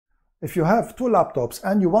If you have two laptops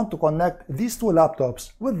and you want to connect these two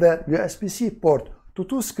laptops with the USB-C port to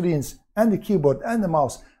two screens and a keyboard and a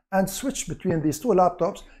mouse and switch between these two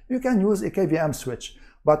laptops, you can use a KVM switch.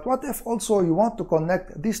 But what if also you want to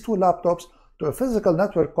connect these two laptops to a physical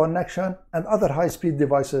network connection and other high-speed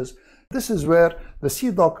devices? This is where the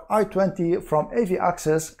C-Dock i20 from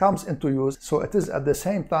avaccess comes into use. So it is at the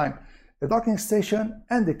same time a docking station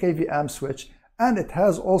and a KVM switch. And it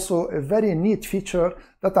has also a very neat feature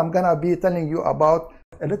that I'm gonna be telling you about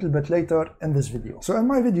a little bit later in this video. So in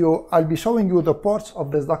my video, I'll be showing you the ports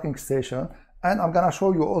of this docking station, and I'm gonna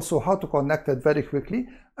show you also how to connect it very quickly,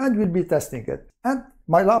 and we'll be testing it. And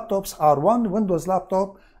my laptops are one Windows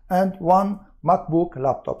laptop and one MacBook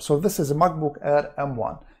laptop. So this is a MacBook Air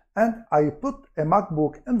M1. And I put a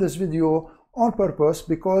MacBook in this video on purpose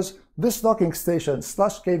because this docking station /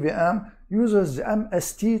 KVM uses the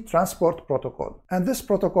MST transport protocol. And this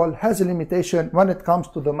protocol has a limitation when it comes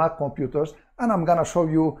to the Mac computers, and I'm gonna show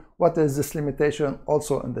you what is this limitation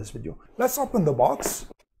also in this video. Let's open the box.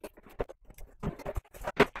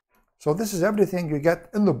 So this is everything you get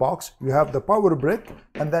in the box. You have the power brick,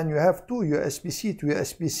 and then you have two USB-C to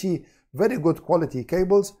USB-C very good quality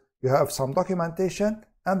cables. You have some documentation,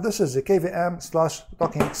 and this is the KVM /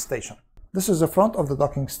 docking station. This is the front of the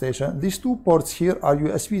docking station. These two ports here are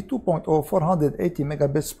USB 2.0 480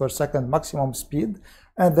 megabits per second maximum speed,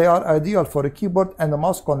 and they are ideal for a keyboard and a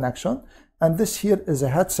mouse connection. And this here is a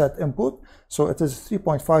headset input, so it is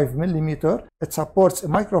 3.5 millimeter. It supports a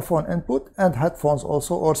microphone input and headphones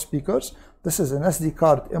also, or speakers. This is an SD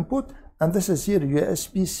card input, and this is here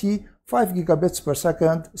USB-C 5 gigabits per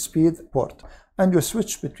second speed port. And you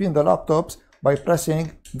switch between the laptops by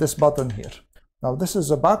pressing this button here. Now this is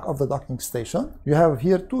the back of the docking station. You have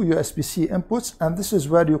here two USB-C inputs, and this is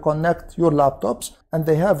where you connect your laptops, and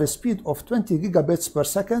they have a speed of 20 gigabits per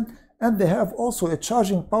second, and they have also a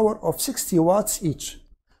charging power of 60 watts each.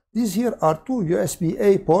 These here are two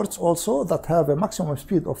USB-A ports also that have a maximum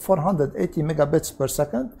speed of 480 megabits per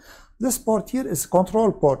second. This port here is a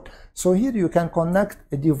control port. So here you can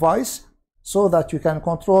connect a device so that you can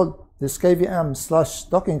control this KVM /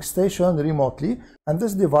 docking station remotely, and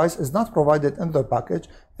this device is not provided in the package.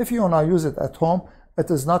 If you want to use it at home, it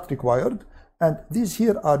is not required. And these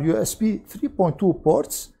here are USB 3.2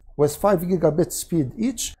 ports with 5 gigabit speed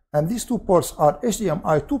each, and these two ports are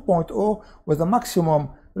HDMI 2.0 with a maximum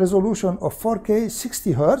resolution of 4K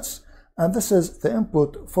 60 Hz, and this is the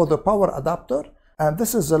input for the power adapter. And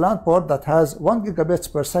this is the LAN port that has 1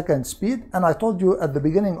 gigabits per second speed. And I told you at the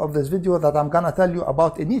beginning of this video that I'm gonna tell you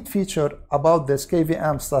about a neat feature about this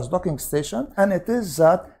KVM / docking station, and it is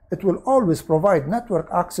that it will always provide network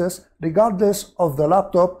access regardless of the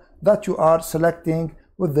laptop that you are selecting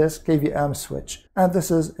with this KVM switch. And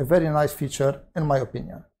this is a very nice feature in my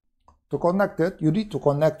opinion. To connect it, you need to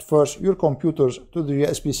connect first your computers to the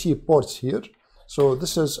USB-C ports here. So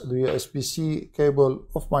this is the USB-C cable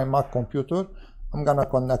of my Mac computer. I'm gonna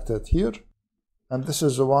connect it here, and this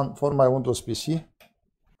is the one for my Windows PC.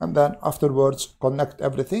 And then afterwards connect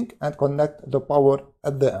everything and connect the power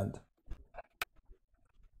at the end.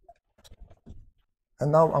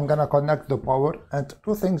 And now I'm gonna connect the power, and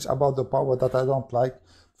two things about the power that I don't like.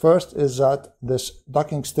 First is that this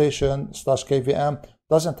docking station / KVM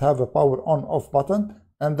doesn't have a power on off button,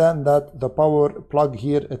 and then that the power plug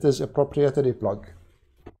here, it is a proprietary plug,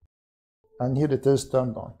 and here it is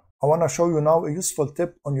turned on. I want to show you now a useful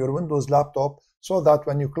tip on your Windows laptop so that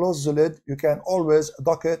when you close the lid, you can always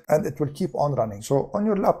dock it and it will keep on running. So on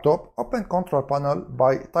your laptop, open Control Panel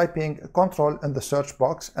by typing Control in the search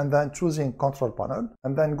box and then choosing Control Panel,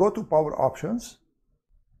 and then go to Power Options,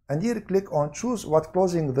 and here click on Choose what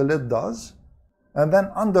closing the lid does. And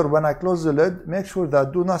then under When I close the lid, make sure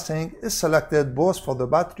that Do Nothing is selected both for the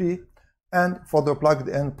battery and for the plugged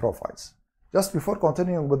in profiles. Just before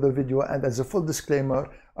continuing with the video, and as a full disclaimer,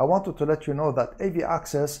 I wanted to let you know that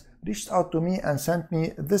avaccess reached out to me and sent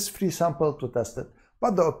me this free sample to test it.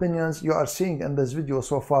 But the opinions you are seeing in this video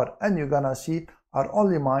so far and you're gonna see are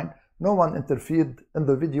only mine. No one interfered in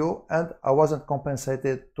the video, and I wasn't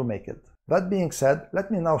compensated to make it. That being said,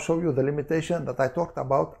 let me now show you the limitation that I talked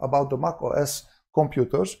about the macOS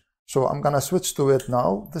computers. So I'm gonna switch to it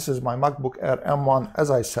now. This is my MacBook Air M1,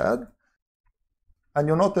 as I said. And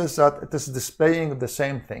you notice that it is displaying the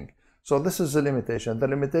same thing. So this is the limitation. The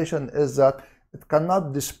limitation is that it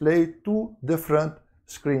cannot display two different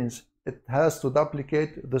screens. It has to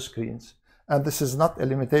duplicate the screens. And this is not a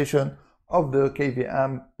limitation of the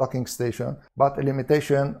KVM docking station, but a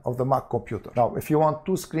limitation of the Mac computer. Now, if you want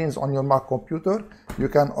two screens on your Mac computer, you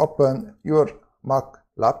can open your Mac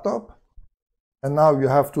laptop, and now you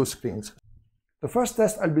have two screens. The first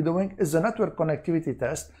test I'll be doing is the network connectivity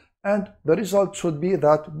test, and the result should be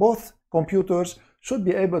that both computers should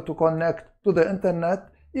be able to connect to the internet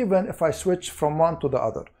even if I switch from one to the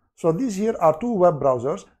other. So these here are two web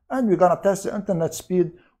browsers, and we're gonna test the internet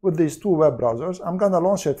speed with these two web browsers. I'm gonna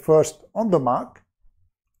launch it first on the Mac,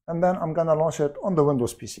 and then I'm gonna launch it on the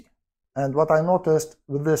Windows PC. And what I noticed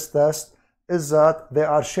with this test is that they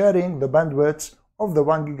are sharing the bandwidth of the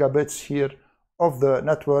 1 gigabits here of the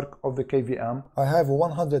network of the KVM. I have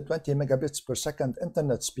 120 megabits per second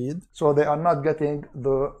internet speed, so they are not getting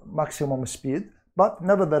the maximum speed, but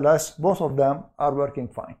nevertheless, both of them are working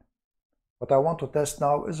fine. What I want to test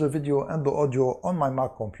now is the video and the audio on my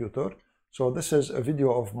Mac computer. So this is a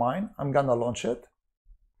video of mine. I'm gonna launch it.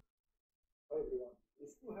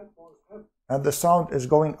 And the sound is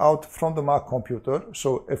going out from the Mac computer.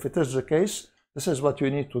 So if it is the case, this is what you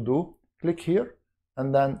need to do. Click here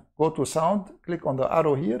and then go to sound, click on the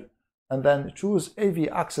arrow here, and then choose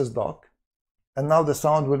avaccess dock. And now the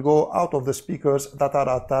sound will go out of the speakers that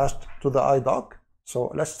are attached to the iDock.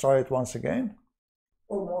 So let's try it once again.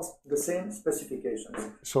 Almost the same specifications.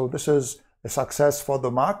 So this is a success for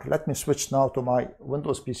the Mac. Let me switch now to my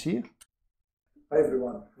Windows PC. Hi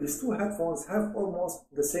everyone, these two headphones have almost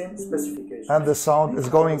the same specifications. And the sound is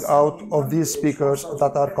going out of these speakers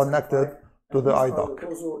that are connected to the iDock.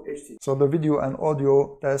 So the video and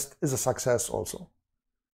audio test is a success also.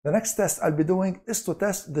 The next test I'll be doing is to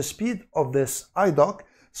test the speed of this iDock.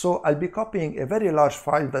 So I'll be copying a very large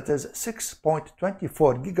file that is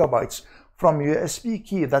 6.24 gigabytes from USB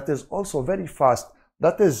key that is also very fast,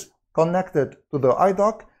 that is connected to the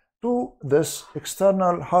iDock, to this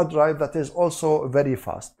external hard drive that is also very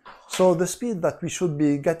fast. So the speed that we should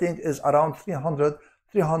be getting is around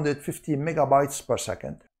 350 megabytes per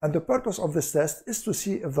second. And the purpose of this test is to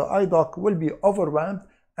see if the iDock will be overwhelmed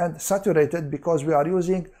and saturated, because we are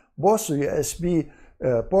using both USB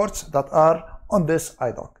ports that are on this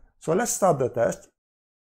iDock. So let's start the test.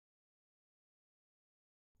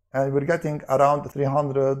 And we're getting around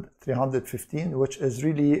 315, which is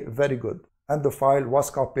really very good. And the file was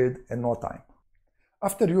copied in no time.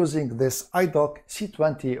 After using this iDock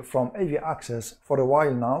C20 from avaccess for a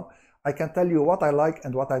while now, I can tell you what I like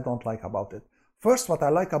and what I don't like about it. First, what I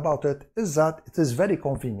like about it is that it is very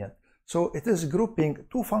convenient. So it is grouping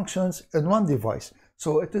two functions in one device.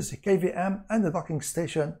 So it is a KVM and a docking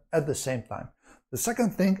station at the same time. The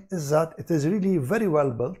second thing is that it is really very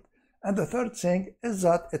well built. And the third thing is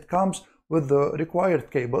that it comes with the required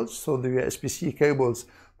cables. So the USB-C cables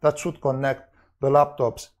that should connect the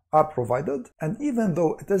laptops are provided. And even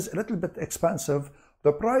though it is a little bit expensive,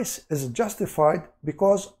 the price is justified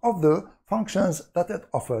because of the functions that it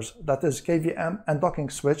offers. That is KVM and docking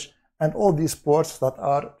switch and all these ports that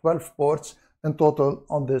are 12 ports in total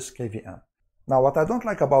on this KVM. Now, what I don't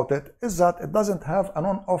like about it is that it doesn't have an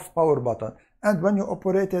on-off power button. And when you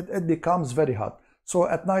operate it, it becomes very hot. So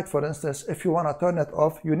at night, for instance, if you want to turn it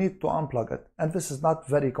off, you need to unplug it. And this is not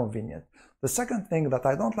very convenient. The second thing that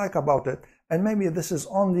I don't like about it, and maybe this is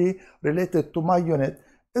only related to my unit,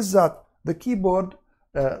 is that the keyboard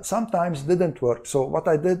sometimes didn't work. So what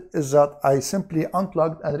I did is that I simply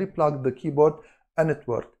unplugged and replugged the keyboard and it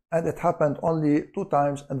worked. And it happened only 2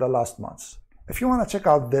 times in the last months. If you want to check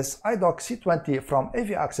out this iDock C20 from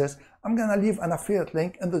avaccess, I'm going to leave an affiliate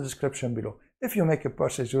link in the description below. If you make a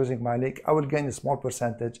purchase using my link, I will gain a small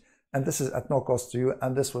percentage, and this is at no cost to you,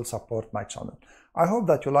 and this will support my channel. I hope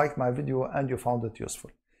that you liked my video and you found it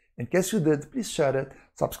useful. In case you did, please share it,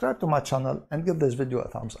 subscribe to my channel, and give this video a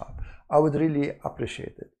thumbs up. I would really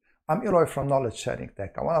appreciate it. I'm Eloy from Knowledge Sharing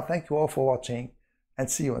Tech. I want to thank you all for watching, and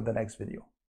see you in the next video.